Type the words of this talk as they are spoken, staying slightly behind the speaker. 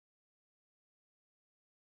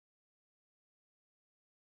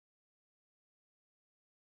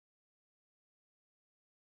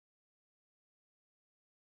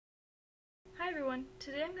Hi everyone,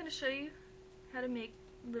 today I'm going to show you how to make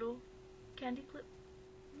little candy clip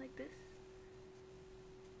like this.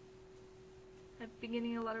 I've been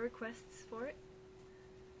getting a lot of requests for it.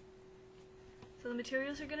 So the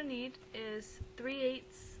materials you're going to need is 3/8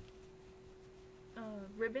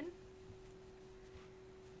 ribbon,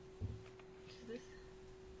 which is this,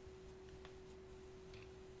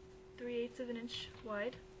 3/8 of an inch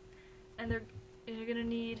wide, and you're going to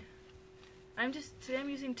need, today I'm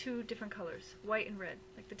using two different colors, white and red,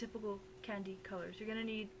 like the typical candy colors. You're going to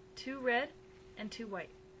need 2 red and 2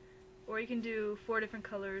 white. Or you can do 4 different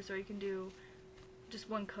colors, or you can do just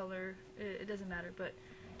one color, it doesn't matter, but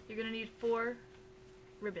you're going to need 4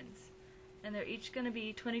 ribbons. And they're each going to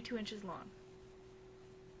be 22 inches long.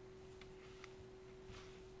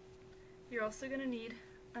 You're also going to need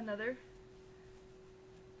another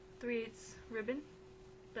 3/8 ribbon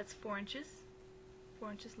that's 4 inches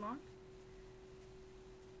long.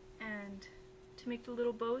 And to make the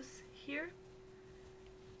little bows here,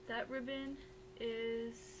 that ribbon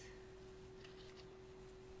is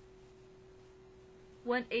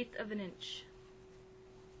 1/8 of an inch.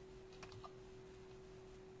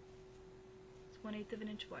 It's 1/8 of an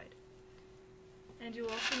inch wide. And you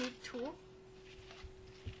also need tulle.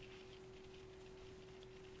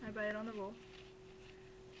 I buy it on the roll.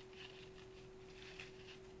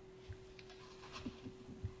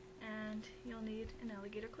 And you'll need an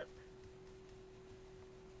alligator clip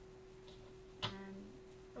and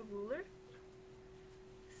a ruler,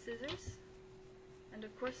 scissors, and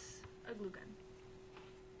of course a glue gun.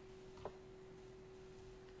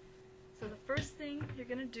 So the first thing you're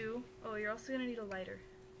going to do, you're also going to need a lighter.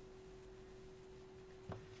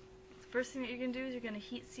 The first thing that you're going to do is you're going to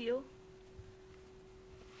heat seal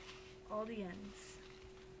all the ends.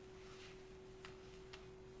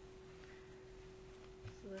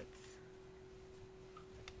 So let's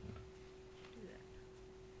do that.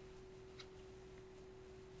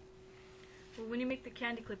 Well, when you make the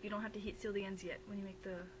candy clip, you don't have to heat seal the ends yet when you make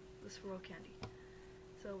the swirl candy.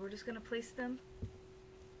 So we're just going to place them.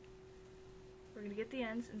 We're going to get the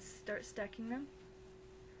ends and start stacking them.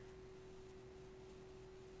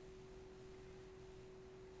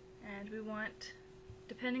 And we want,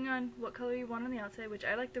 depending on what color you want on the outside, which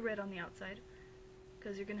I like the red on the outside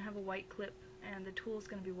because you're going to have a white clip and the tool is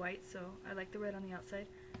going to be white, so I like the red on the outside.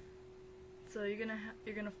 So you're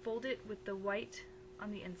gonna fold it with the white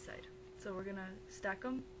on the inside. So we're gonna stack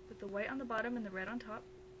them with the white on the bottom and the red on top,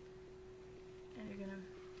 and you're gonna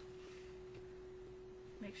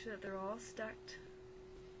make sure that they're all stacked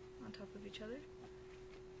on top of each other.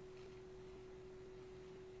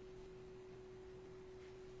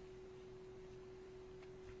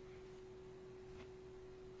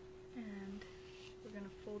 And we're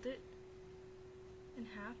gonna fold it in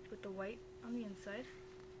half with the white on the inside,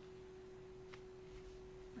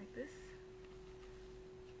 like this.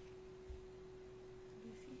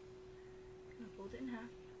 You see? You're gonna fold it in half,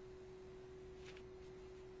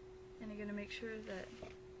 and you're gonna make sure that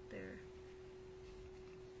they're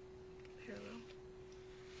parallel,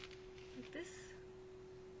 like this.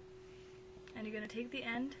 And you're gonna take the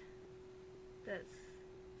end, that's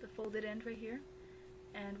the folded end right here,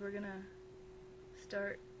 and we're gonna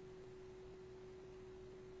start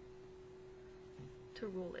to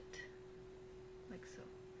roll it, like so.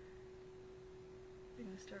 We're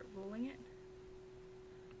going to start rolling it,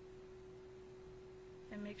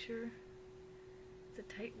 and make sure it's a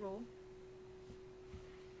tight roll.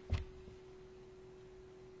 So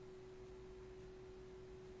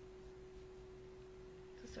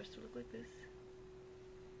it starts to look like this.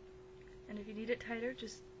 And if you need it tighter,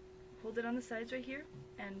 just hold it on the sides right here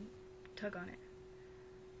and tug on it.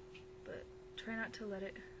 But try not to let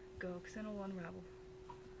it go, because then it'll unravel.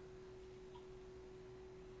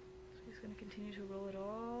 Just going to continue to roll it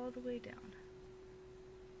all the way down.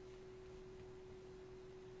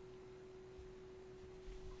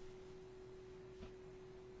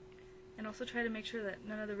 And also try to make sure that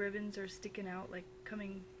none of the ribbons are sticking out, like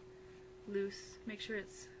coming loose. Make sure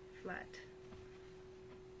it's flat.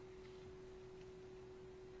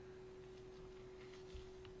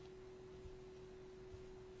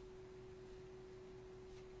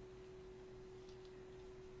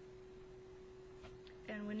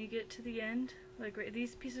 And when you get to the end, like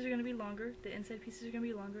these pieces are going to be longer, the inside pieces are going to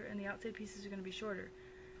be longer, and the outside pieces are going to be shorter.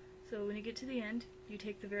 So when you get to the end, you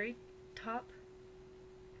take the very top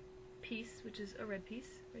piece, which is a red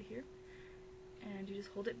piece right here, and you just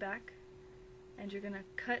hold it back, and you're going to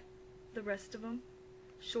cut the rest of them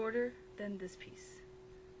shorter than this piece.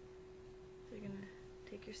 So you're going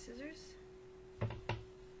to take your scissors,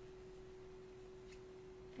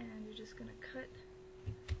 and you're just going to cut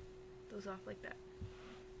those off like that.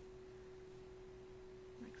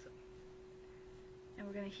 Like so. And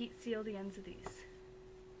we're going to heat seal the ends of these.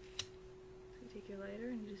 So you take your lighter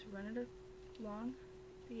and you just run it along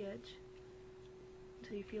the edge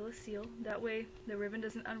until you feel a seal. That way the ribbon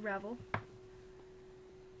doesn't unravel.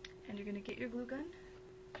 And you're going to get your glue gun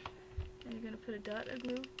and you're going to put a dot of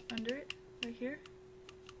glue under it right here.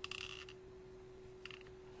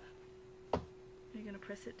 And you're going to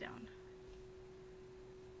press it down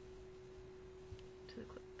to the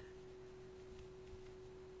clip.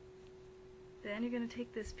 Then you're going to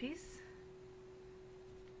take this piece,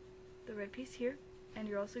 the red piece here, and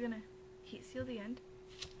you're also going to heat seal the end.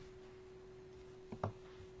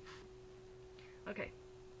 Okay,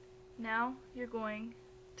 now you're going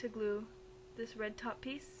to glue this red top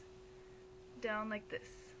piece down like this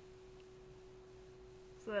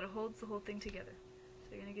so that it holds the whole thing together.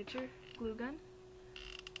 So you're going to get your glue gun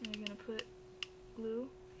and you're going to put glue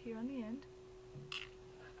here on the end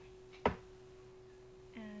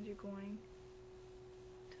and you're going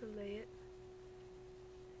to lay it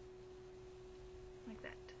like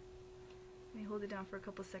that. And you hold it down for a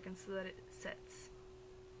couple seconds so that it sets.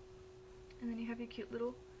 And then you have your cute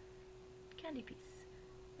little candy piece.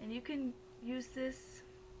 And you can use this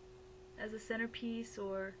as a centerpiece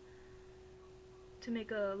or to make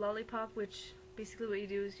a lollipop, which basically what you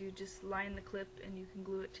do is you just line the clip and you can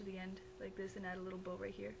glue it to the end like this and add a little bow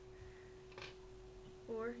right here.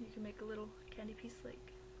 Or you can make a little candy piece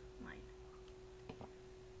like mine.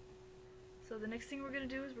 So the next thing we're going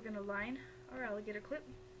to do is we're going to line our alligator clip.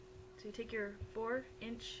 So you take your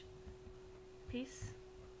 4-inch piece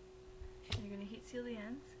and you're going to heat seal the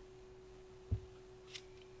ends.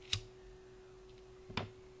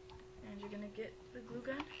 And you're going to get the glue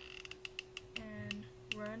gun and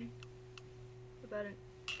run about 1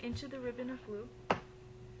 inch of the ribbon of glue.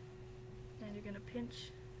 And you're going to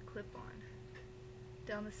pinch the clip on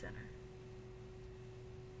down the center.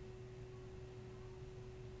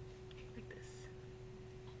 Like this.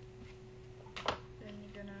 Then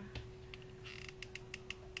you're going to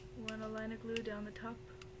run a line of glue down the top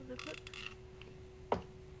of the clip.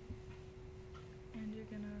 And you're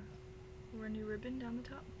going to run your ribbon down the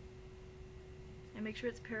top. And make sure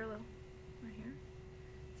it's parallel right here.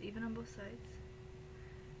 It's even on both sides.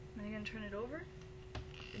 Then you're going to turn it over.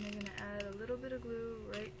 And you're going to add a little bit of glue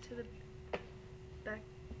right to the back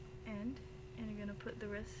end. And you're going to put the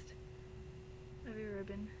rest of your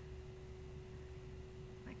ribbon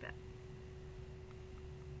like that.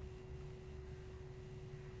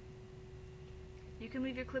 You can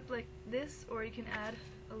leave your clip like this, or you can add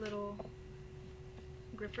a little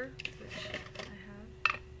gripper, which I have.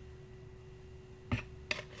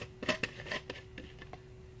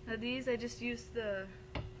 Now these, I just use the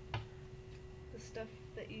stuff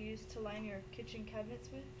that you use to line your kitchen cabinets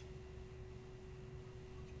with.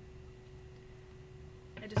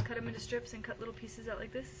 I just cut them into strips and cut little pieces out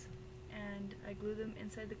like this, and I glue them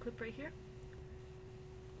inside the clip right here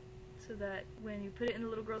so that when you put it in the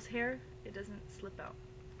little girl's hair, it doesn't slip out.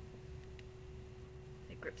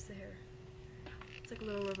 It grips the hair. It's like a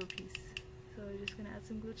little rubber piece. So you're just going to add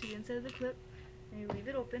some glue to the inside of the clip and you leave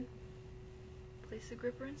it open. Place the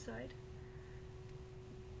gripper inside.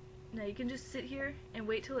 Now you can just sit here and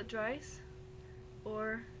wait till it dries,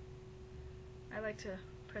 or I like to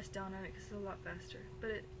press down on it because it's a lot faster,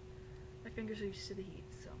 but my fingers are used to the heat.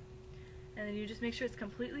 So, and then you just make sure it's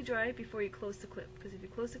completely dry before you close the clip, because if you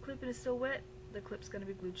close the clip and it's still wet, the clip's going to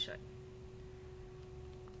be glued shut.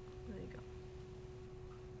 There you go.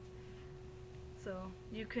 So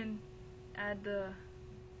you can add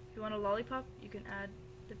if you want a lollipop, you can add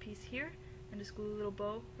the piece here and just glue a little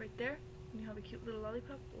bow right there and you have a cute little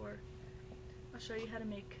lollipop, or I'll show you how to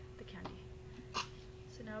make the candy.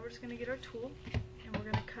 So now we're just going to get our tool and we're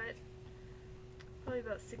going to cut probably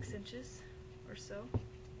about 6 inches or so.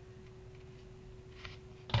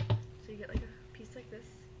 So you get like a piece like this,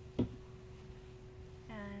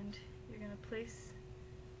 and you're going to place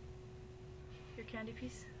your candy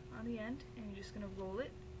piece on the end and you're just going to roll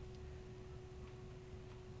it.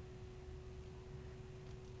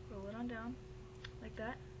 Roll it on down like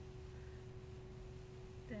that.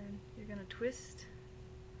 Then you're going to twist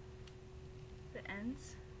the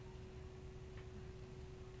ends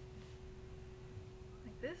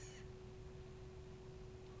like this,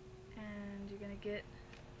 and you're going to get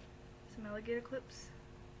some alligator clips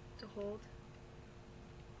to hold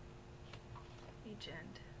each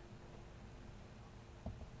end.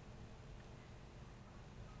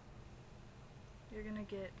 You're going to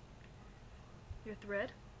get your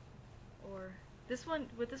thread, or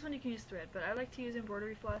with this one you can use thread, but I like to use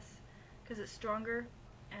embroidery floss because it's stronger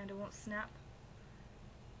and it won't snap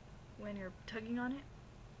when you're tugging on it.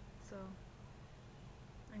 So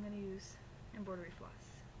I'm going to use embroidery floss.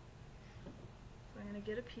 So I'm going to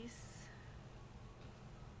get a piece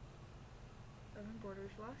of embroidery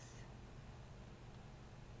floss.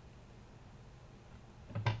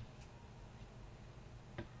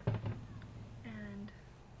 And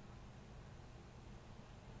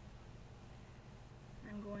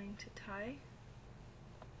I'm going to tie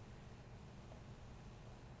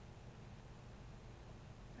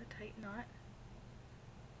a tight knot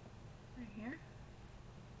right here.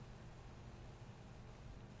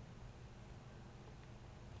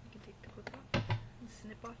 You can take the clip off and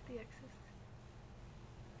snip off the excess.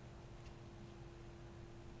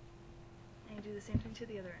 And you do the same thing to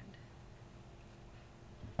the other end.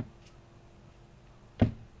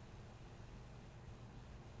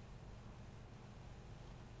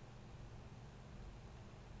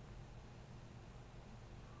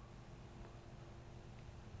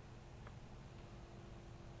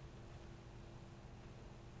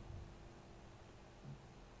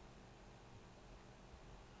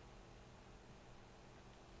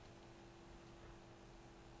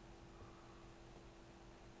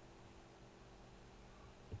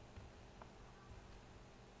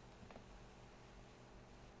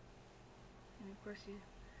 And of course you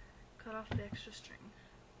cut off the extra string.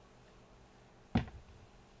 And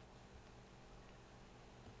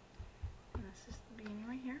that's just the beginning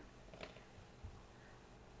right here.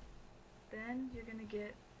 Then you're going to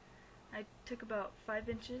get, I took about 5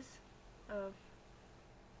 inches of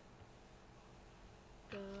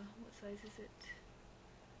the, what size is it?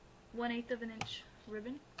 1/8 of an inch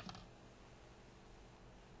ribbon.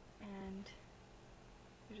 And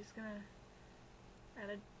you're just going to add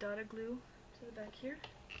a dot of glue to the back here.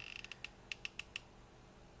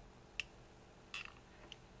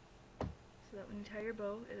 So that when you tie your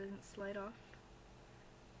bow, it doesn't slide off.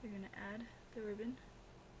 You're going to add the ribbon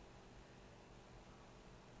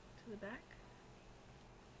to the back.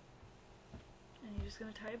 And you're just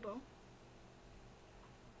going to tie a bow.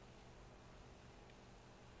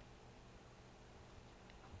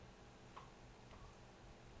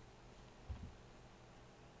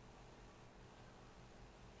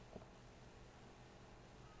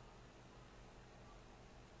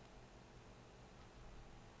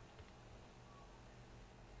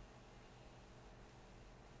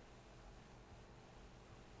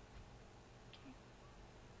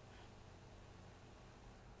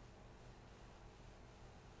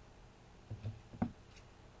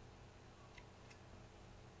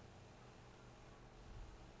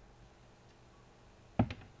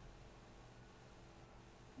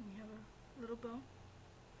 Little bow,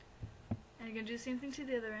 and you're going to do the same thing to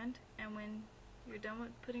the other end, and when you're done with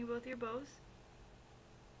putting both your bows,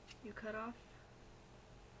 you cut off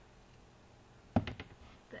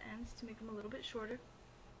the ends to make them a little bit shorter,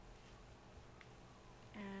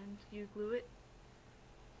 and you glue it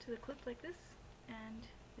to the clip like this, and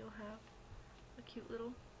you'll have a cute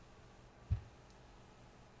little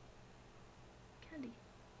candy.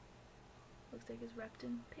 Looks like it's wrapped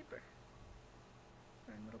in paper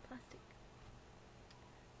or in little plastic.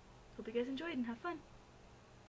 Hope you guys enjoyed and have fun.